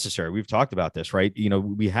necessary. We've talked about this, right?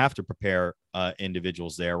 We have to prepare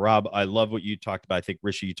individuals there. Rob, I love what you talked about. I think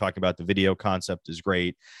Rishi, you talked about the video concept is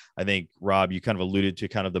great. I think Rob, you kind of alluded to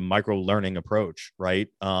kind of the micro learning approach, right?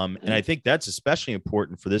 And I think that's especially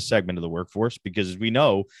important for this segment of the workforce, because as we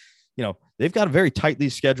know, they've got a very tightly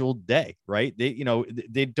scheduled day, right?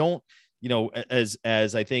 They don't, as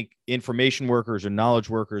I think information workers or knowledge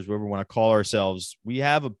workers, whatever we want to call ourselves, we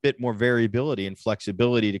have a bit more variability and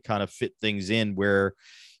flexibility to kind of fit things in where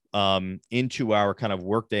into our kind of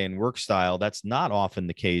workday and work style. That's not often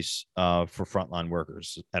the case for frontline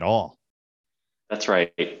workers at all. That's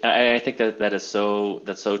right. I think that's so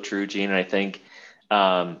true, Gene. And I think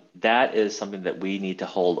that is something that we need to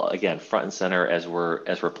hold again front and center as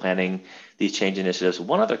we're planning these change initiatives.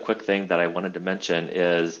 One other quick thing that I wanted to mention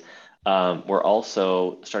is we're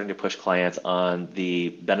also starting to push clients on the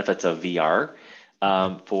benefits of VR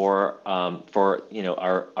for our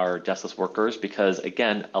deskless workers, because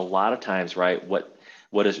again, a lot of times, right, what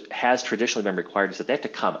has traditionally been required is that they have to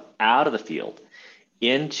come out of the field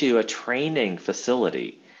into a training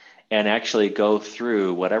facility and actually go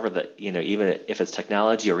through whatever even if it's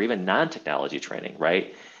technology or even non-technology training,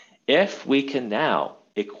 right? If we can now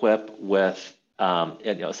equip with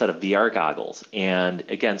a set of VR goggles and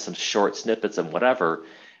again, some short snippets and whatever,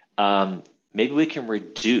 maybe we can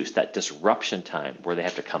reduce that disruption time where they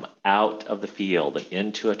have to come out of the field and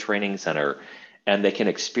into a training center, and they can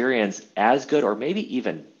experience as good or maybe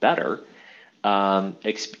even better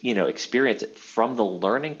experience it from the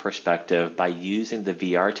learning perspective by using the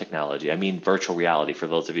VR technology. I mean, virtual reality, for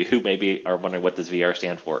those of you who maybe are wondering what does VR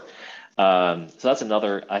stand for. So that's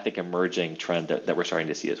another, I think, emerging trend that we're starting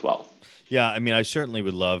to see as well. Yeah. I mean, I certainly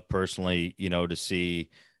would love personally, to see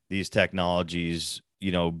these technologies,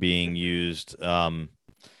 being used, well,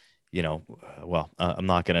 I'm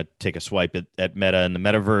not going to take a swipe at Meta and the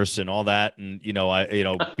metaverse and all that. And,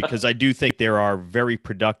 because I do think there are very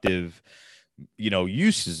productive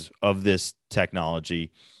uses of this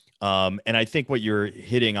technology. And I think what you're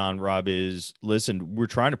hitting on, Rob, is listen, we're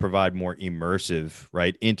trying to provide more immersive,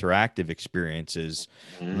 right? Interactive experiences,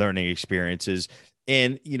 learning experiences.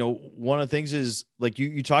 And, one of the things is like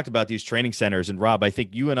you talked about these training centers, and Rob, I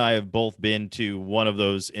think you and I have both been to one of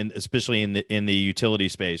those, especially in the utility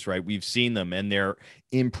space, right? We've seen them and they're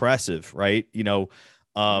impressive, right?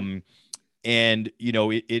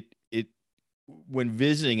 When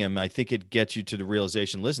visiting them, I think it gets you to the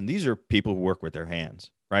realization, listen, these are people who work with their hands,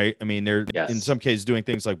 right? I mean, they're in some cases doing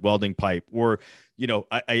things like welding pipe, or,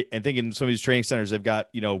 I think in some of these training centers, they've got,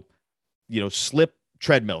 slip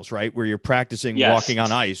treadmills, right? Where you're practicing walking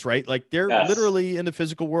on ice, right? Like they're literally in the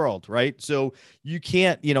physical world, right? So you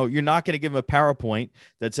can't, you're not going to give them a PowerPoint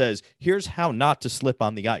that says, here's how not to slip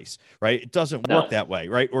on the ice, right? It doesn't work that way,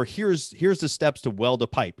 right? Or here's the steps to weld a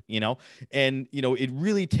pipe, and, it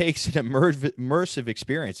really takes an immersive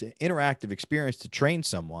experience, an interactive experience to train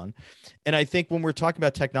someone. And I think when we're talking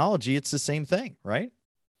about technology, it's the same thing, right?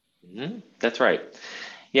 That's right.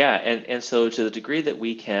 Yeah, and so to the degree that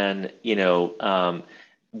we can,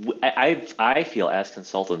 I feel as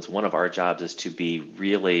consultants, one of our jobs is to be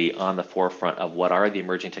really on the forefront of what are the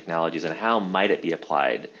emerging technologies and how might it be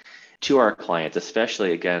applied to our clients,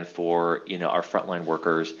 especially again for our frontline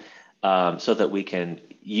workers, so that we can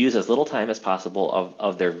use as little time as possible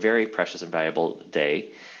of their very precious and valuable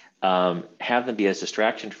day, have them be as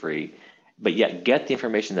distraction free, but yet get the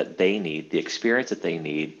information that they need, the experience that they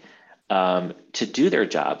need to do their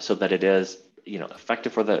job, so that it is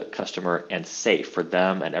effective for the customer and safe for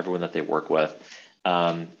them and everyone that they work with,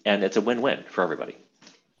 and it's a win-win for everybody.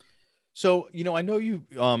 So I know you,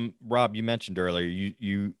 Rob, you mentioned earlier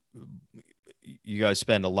you guys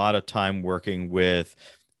spend a lot of time working with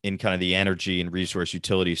in kind of the energy and resource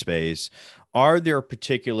utility space. Are there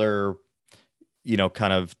particular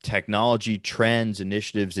kind of technology trends,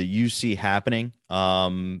 initiatives that you see happening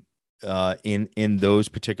in those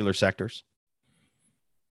particular sectors?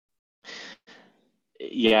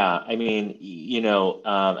 Yeah, I mean,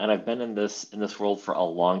 and I've been in this world for a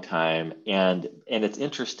long time, and it's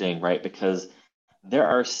interesting, right? Because there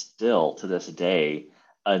are still to this day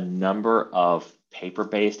a number of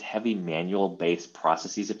paper-based, heavy manual-based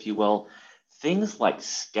processes, if you will, things like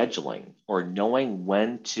scheduling or knowing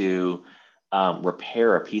when to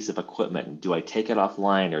repair a piece of equipment. Do I take it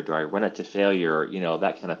offline or do I run it to failure? Or,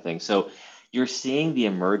 that kind of thing. So you're seeing the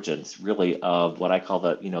emergence really of what I call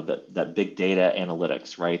that big data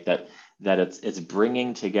analytics, right? That it's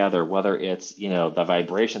bringing together, whether it's the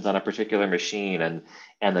vibrations on a particular machine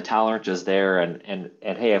and the tolerance is there, and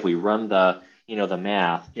hey, if we run the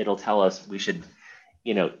math, it'll tell us we should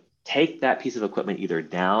take that piece of equipment either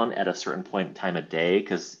down at a certain point in time of day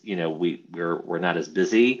because we're not as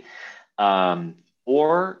busy,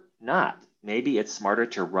 or not. Maybe it's smarter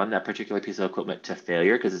to run that particular piece of equipment to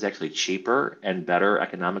failure because it's actually cheaper and better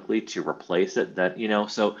economically to replace it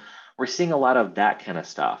so we're seeing a lot of that kind of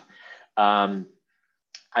stuff.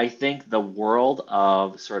 I think the world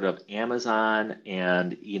of sort of Amazon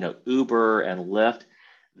and Uber and Lyft,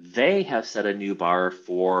 they have set a new bar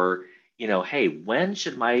for hey, when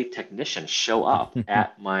should my technician show up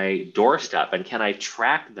at my doorstep, and can I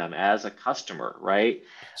track them as a customer, right?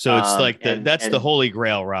 So it's like that's the holy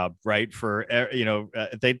grail, Rob, right? For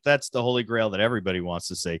that's the holy grail that everybody wants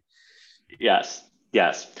to see. Yes.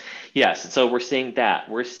 So we're seeing that.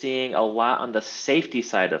 We're seeing a lot on the safety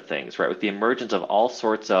side of things, right? With the emergence of all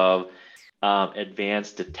sorts of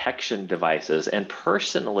advanced detection devices. And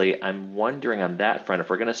personally, I'm wondering on that front if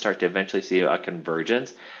we're going to start to eventually see a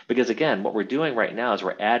convergence, because again, what we're doing right now is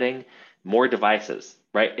we're adding more devices,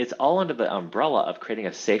 right? It's all under the umbrella of creating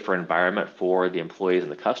a safer environment for the employees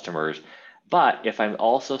and the customers. But if I'm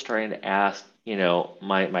also starting to ask,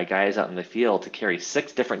 my guys out in the field to carry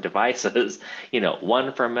 6 different devices,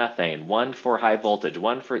 one for methane, one for high voltage,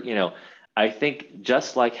 one for, I think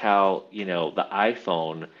just like how, the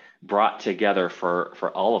iPhone brought together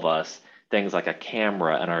for all of us things like a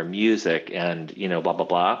camera and our music and blah blah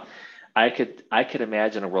blah. I could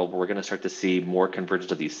imagine a world where we're going to start to see more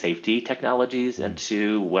convergence of these safety technologies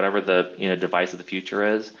into whatever the device of the future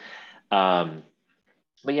is. But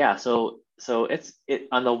yeah, so it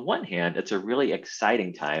on the one hand, it's a really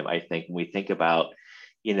exciting time, I think, when we think about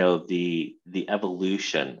the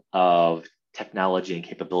evolution of technology and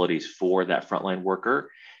capabilities for that frontline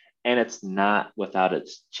worker. And it's not without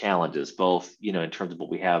its challenges, both in terms of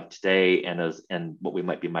what we have today and what we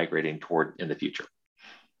might be migrating toward in the future.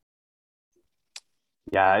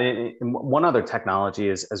 Yeah, one other technology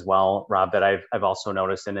is as well, Rob, that I've also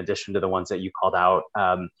noticed in addition to the ones that you called out.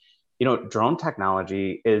 Drone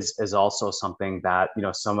technology is also something that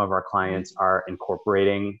some of our clients are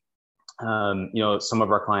incorporating. Some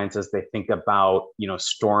of our clients, as they think about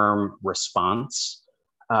storm response,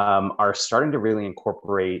 are starting to really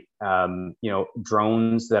incorporate,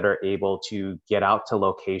 drones that are able to get out to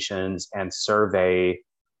locations and survey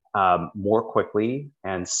more quickly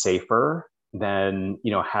and safer than,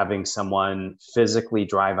 having someone physically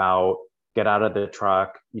drive out, get out of the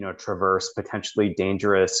truck, traverse potentially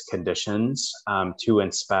dangerous conditions to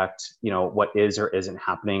inspect, what is or isn't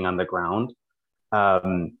happening on the ground.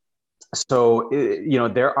 So,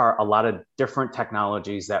 there are a lot of different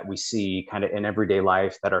technologies that we see kind of in everyday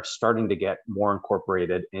life that are starting to get more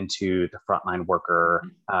incorporated into the frontline worker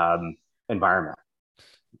environment.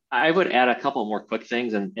 I would add a couple more quick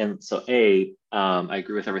things. And so A, I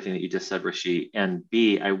agree with everything that you just said, Rishi. And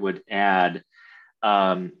B, I would add,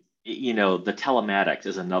 the telematics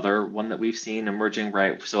is another one that we've seen emerging,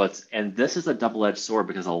 right? So and this is a double-edged sword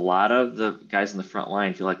because a lot of the guys in the front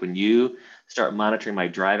line feel like when you start monitoring my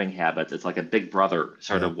driving habits, it's like a big brother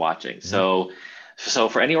sort of watching. So So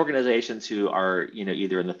for any organizations who are,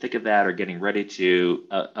 either in the thick of that or getting ready to,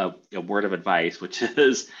 a word of advice, which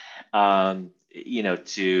is,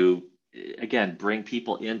 to again bring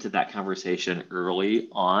people into that conversation early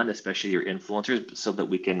on, especially your influencers, so that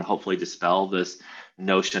we can hopefully dispel this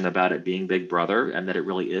notion about it being Big Brother and that it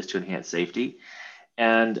really is to enhance safety.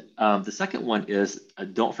 And the second one is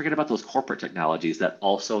don't forget about those corporate technologies that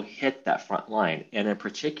also hit that front line. And in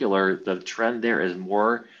particular, the trend there is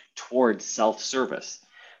more towards self-service,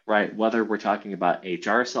 right? Whether we're talking about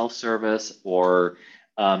HR self-service or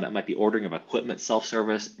it might be ordering of equipment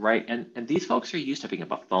self-service, right? And these folks are used to picking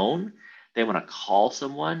up a phone. They want to call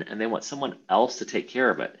someone and they want someone else to take care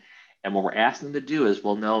of it. And what we're asking them to do is,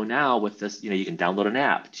 well, no, now with this, you can download an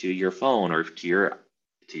app to your phone or to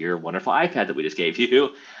your wonderful iPad that we just gave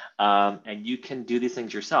you, and you can do these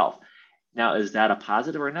things yourself. Now, is that a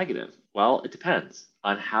positive or a negative? Well, it depends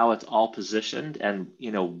on how it's all positioned and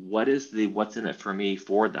what's in it for me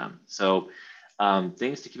for them. So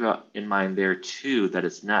things to keep in mind there too, that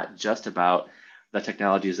it's not just about the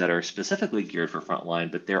technologies that are specifically geared for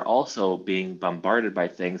frontline, but they're also being bombarded by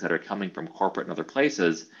things that are coming from corporate and other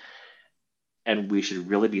places. And we should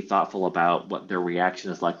really be thoughtful about what their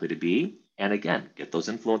reaction is likely to be. And again, get those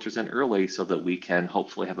influencers in early so that we can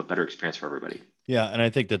hopefully have a better experience for everybody. Yeah. And I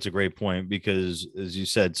think that's a great point because, as you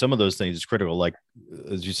said, some of those things is critical. Like,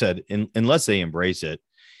 as you said, unless they embrace it,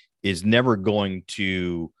 is never going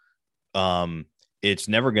to, it's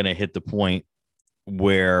never going to hit the point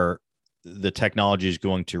where the technology is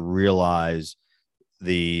going to realize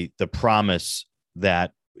the promise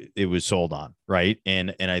that it was sold on. Right.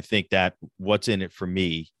 And I think that what's in it for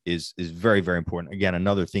me is very, very important. Again,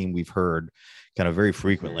 another theme we've heard kind of very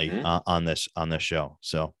frequently on this show.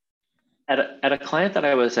 So at a client that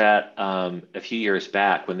I was at a few years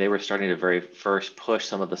back, when they were starting to very first push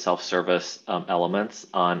some of the self-service elements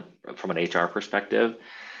on from an HR perspective,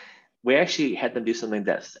 we actually had them do something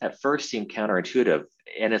that at first seemed counterintuitive.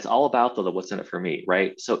 And it's all about the what's in it for me,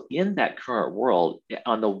 right? So in that current world,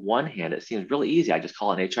 on the one hand, it seems really easy. I just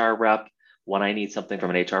call an HR rep when I need something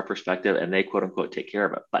from an HR perspective and they quote unquote take care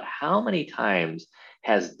of it. But how many times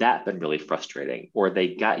has that been really frustrating, or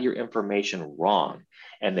they got your information wrong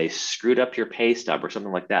and they screwed up your pay stub or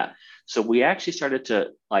something like that? So we actually started to,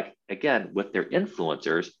 like, again, with their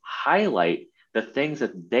influencers, highlight the things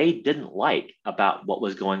that they didn't like about what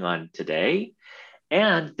was going on today.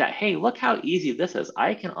 And that, hey, look how easy this is.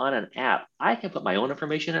 I can, on an app, I can put my own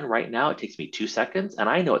information in right now. It takes me 2 seconds and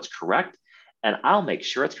I know it's correct. And I'll make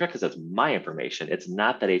sure it's correct because it's my information. It's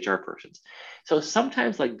not that HR person's. So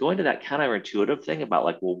sometimes, like, going to that counterintuitive thing about,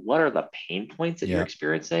 like, well, what are the pain points that you're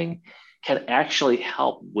experiencing can actually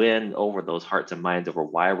help win over those hearts and minds over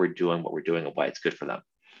why we're doing what we're doing and why it's good for them.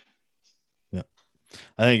 Yeah,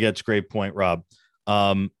 I think that's a great point, Rob.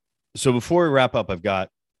 So before we wrap up, I've got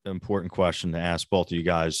an important question to ask both of you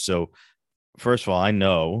guys. So first of all, I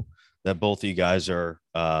know that both of you guys are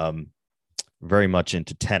very much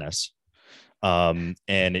into tennis. And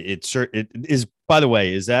it is, by the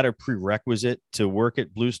way, is that a prerequisite to work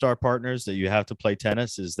at Blue Star Partners that you have to play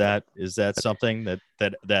tennis? Is that something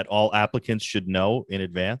that all applicants should know in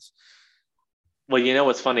advance? Well,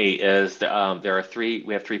 what's funny is we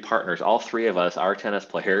have 3 partners. All 3 of us are tennis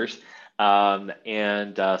players.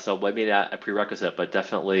 So maybe not a prerequisite, but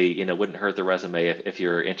definitely, wouldn't hurt the resume if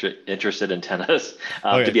you're interested in tennis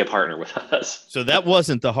to be a partner with us. So that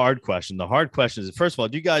wasn't the hard question. The hard question is, first of all,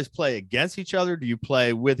 do you guys play against each other? Do you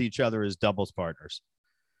play with each other as doubles partners?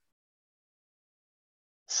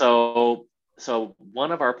 So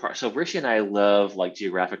one of so Rishi and I live, like,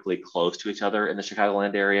 geographically close to each other in the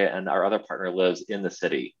Chicagoland area, and our other partner lives in the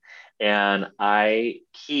city. And I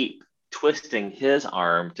keep twisting his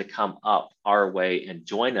arm to come up our way and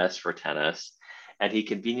join us for tennis. And he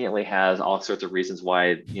conveniently has all sorts of reasons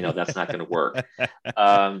why, that's not going to work.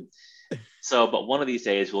 But one of these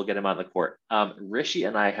days we'll get him on the court. Rishi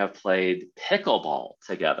and I have played pickleball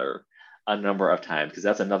together a number of times because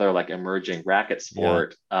that's another, like, emerging racket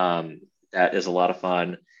sport. That is a lot of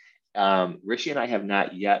fun. Rishi and I have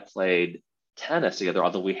not yet played tennis together,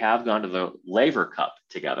 although we have gone to the Laver Cup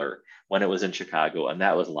together when it was in Chicago, and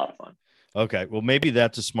that was a lot of fun. Okay, well, maybe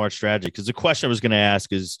that's a smart strategy, because the question I was going to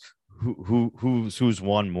ask is who's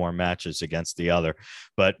won more matches against the other,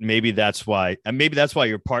 but maybe that's why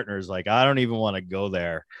your partner is like, I don't even want to go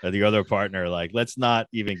there. The other partner, like, let's not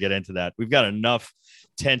even get into that. We've got enough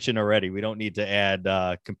tension already. We don't need to add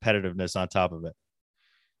competitiveness on top of it.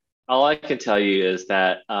 All I can tell you is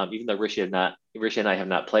that even though Rishi and I have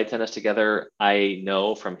not played tennis together, I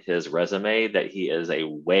know from his resume that he is a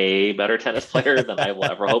way better tennis player than I will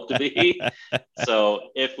ever hope to be. So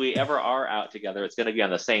if we ever are out together, it's going to be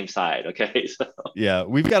on the same side. Okay. So Yeah,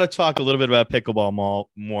 we've got to talk a little bit about pickleball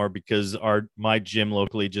more because my gym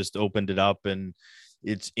locally just opened it up and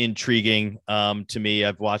it's intriguing to me.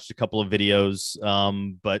 I've watched a couple of videos,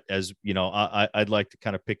 but as you know, I'd like to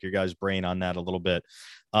kind of pick your guys' brain on that a little bit.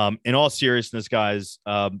 In all seriousness, guys,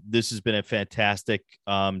 this has been a fantastic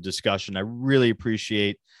discussion. I really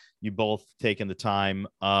appreciate you both taking the time.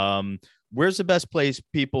 Where's the best place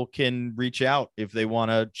people can reach out if they want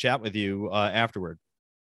to chat with you afterward?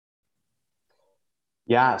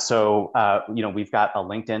 Yeah, so we've got a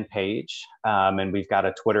LinkedIn page, and we've got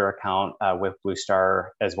a Twitter account with Blue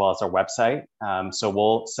Star, as well as our website. So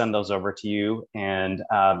we'll send those over to you, and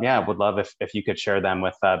would love if you could share them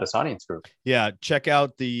with this audience group. Yeah, check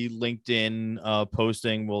out the LinkedIn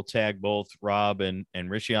posting. We'll tag both Rob and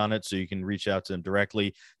Rishi on it, so you can reach out to them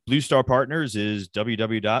directly. Blue Star Partners is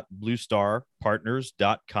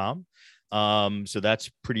www.bluestarpartners.com. So that's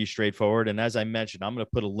pretty straightforward. And as I mentioned, I'm going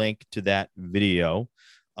to put a link to that video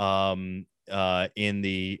in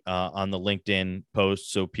the on the LinkedIn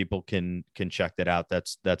post so people can check that out.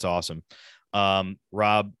 That's awesome.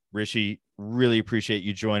 Rob, Rishi, really appreciate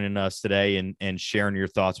you joining us today and sharing your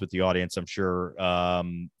thoughts with the audience. I'm sure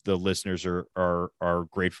the listeners are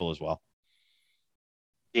grateful as well.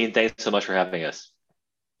 Dean, thanks so much for having us.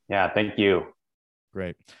 Yeah, thank you.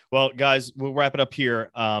 Great. Well, guys, we'll wrap it up here.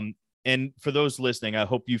 And for those listening, I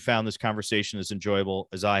hope you found this conversation as enjoyable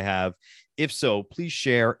as I have. If so, please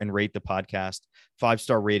share and rate the podcast.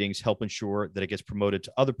 5-star ratings help ensure that it gets promoted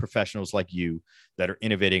to other professionals like you that are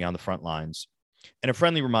innovating on the front lines. And a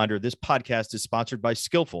friendly reminder, this podcast is sponsored by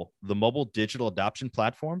Skillful, the mobile digital adoption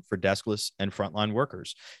platform for deskless and frontline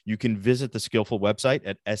workers. You can visit the Skillful website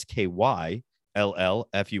at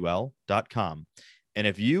skyllful.com. And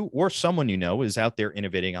if you or someone you know is out there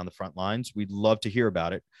innovating on the front lines, we'd love to hear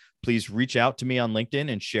about it. Please reach out to me on LinkedIn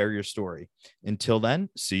and share your story. Until then,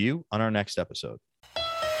 see you on our next episode.